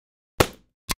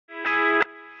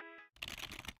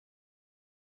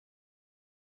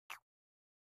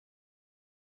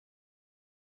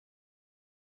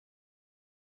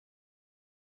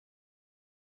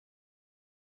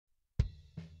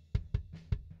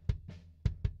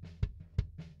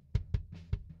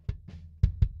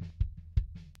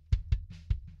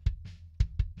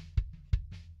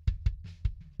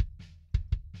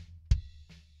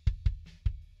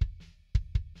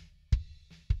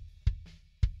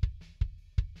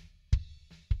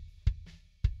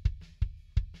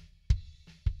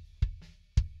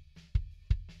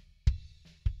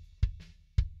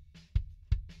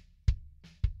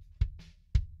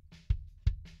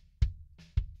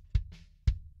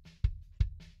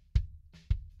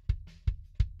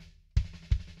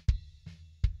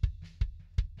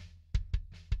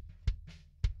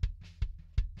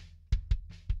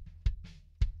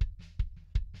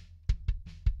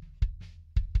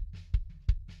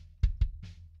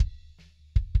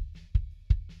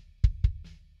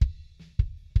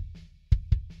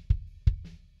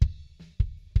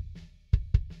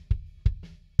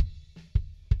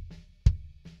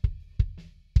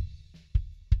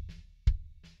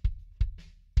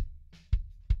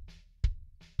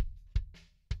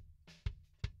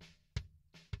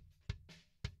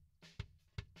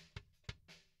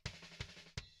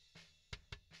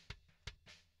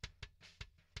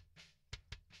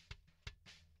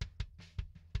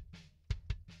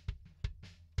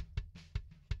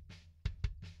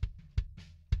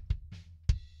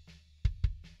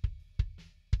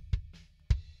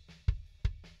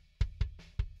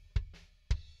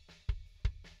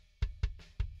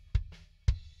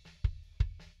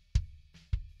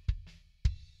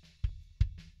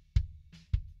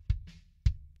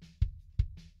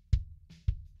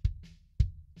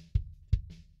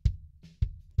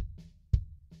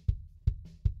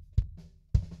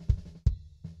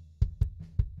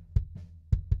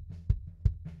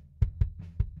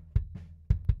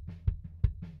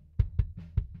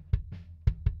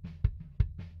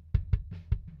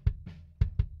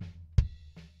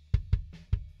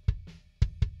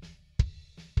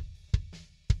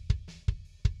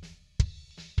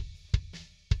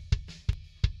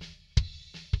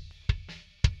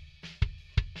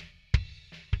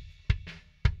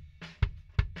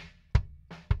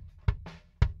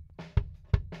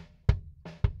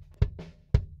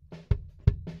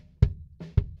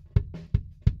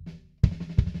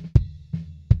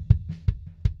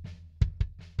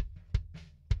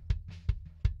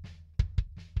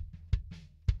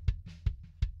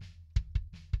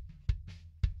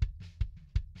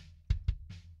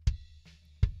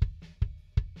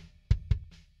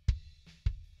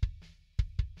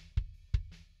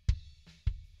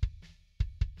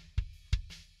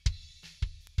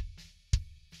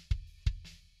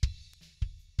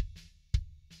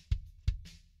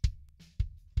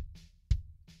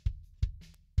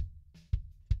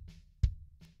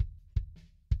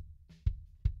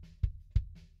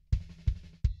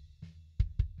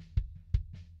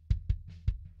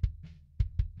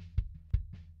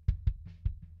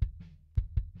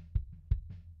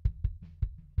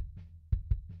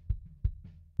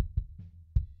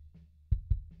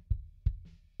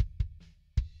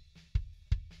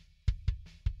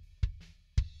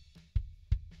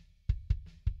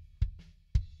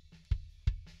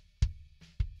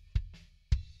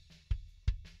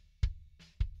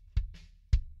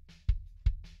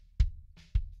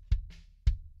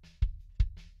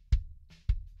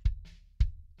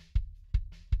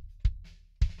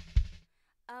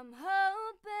I'm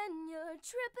hoping you're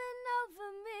tripping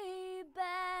over me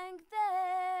back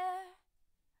there.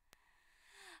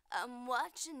 I'm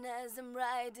watching as I'm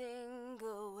riding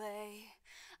away.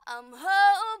 I'm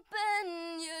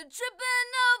hoping you're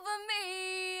tripping over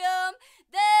me. I'm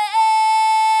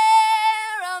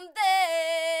there, I'm there.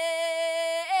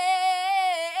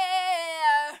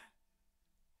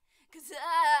 'Cause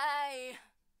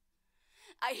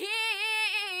I hear,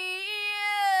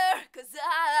 'cause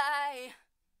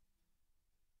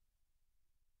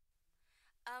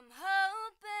I'm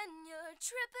hoping you're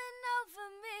tripping over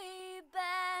me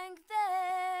back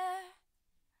there.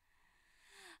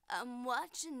 I'm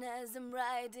watching as I'm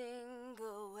riding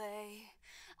away.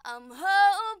 I'm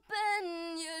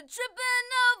hoping you're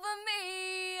tripping over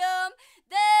me. I'm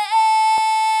there,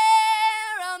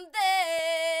 I'm there.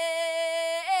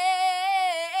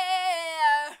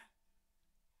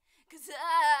 'Cause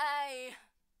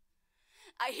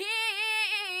I hear,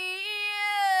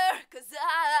 'cause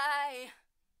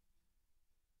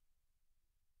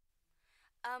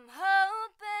I'm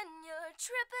hoping you're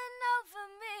tripping over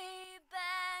me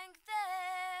back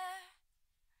there.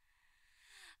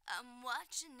 I'm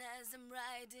watching as I'm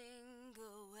riding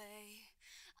away.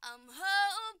 I'm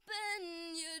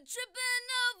hoping you're tripping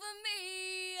over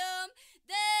me. I'm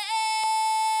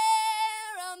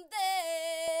there, I'm there.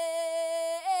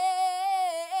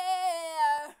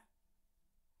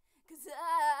 'Cause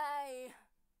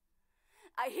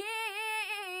I hear,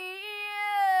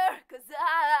 'cause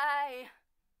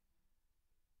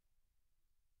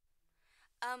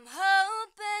I'm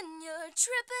hoping you're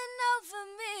tripping over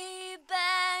me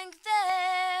back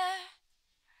there.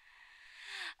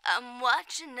 I'm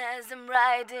watching as I'm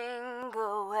riding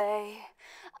away.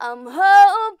 I'm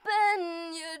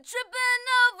hoping you're tripping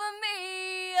over me.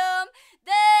 I'm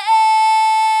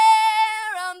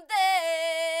there, I'm there.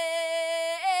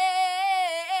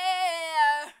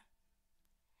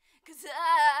 'Cause I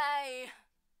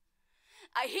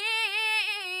hear,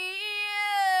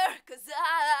 'cause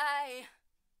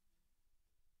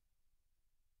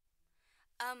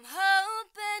I'm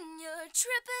hoping you're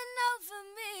tripping over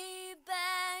me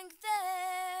back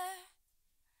there.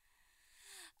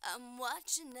 I'm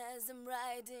watching as I'm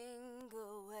riding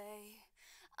away.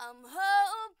 I'm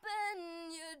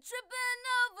hoping you're tripping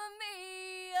over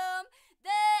me. I'm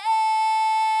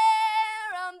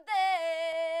there, I'm there.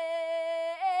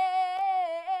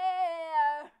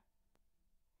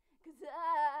 'Cause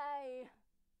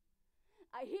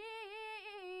I hear,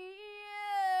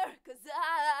 'cause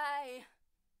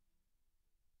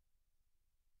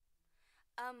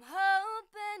I'm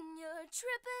hoping you're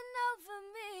tripping over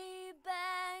me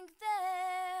back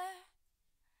there.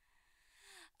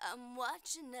 I'm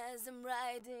watching as I'm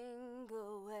riding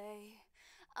away.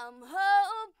 I'm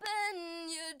hoping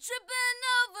you're tripping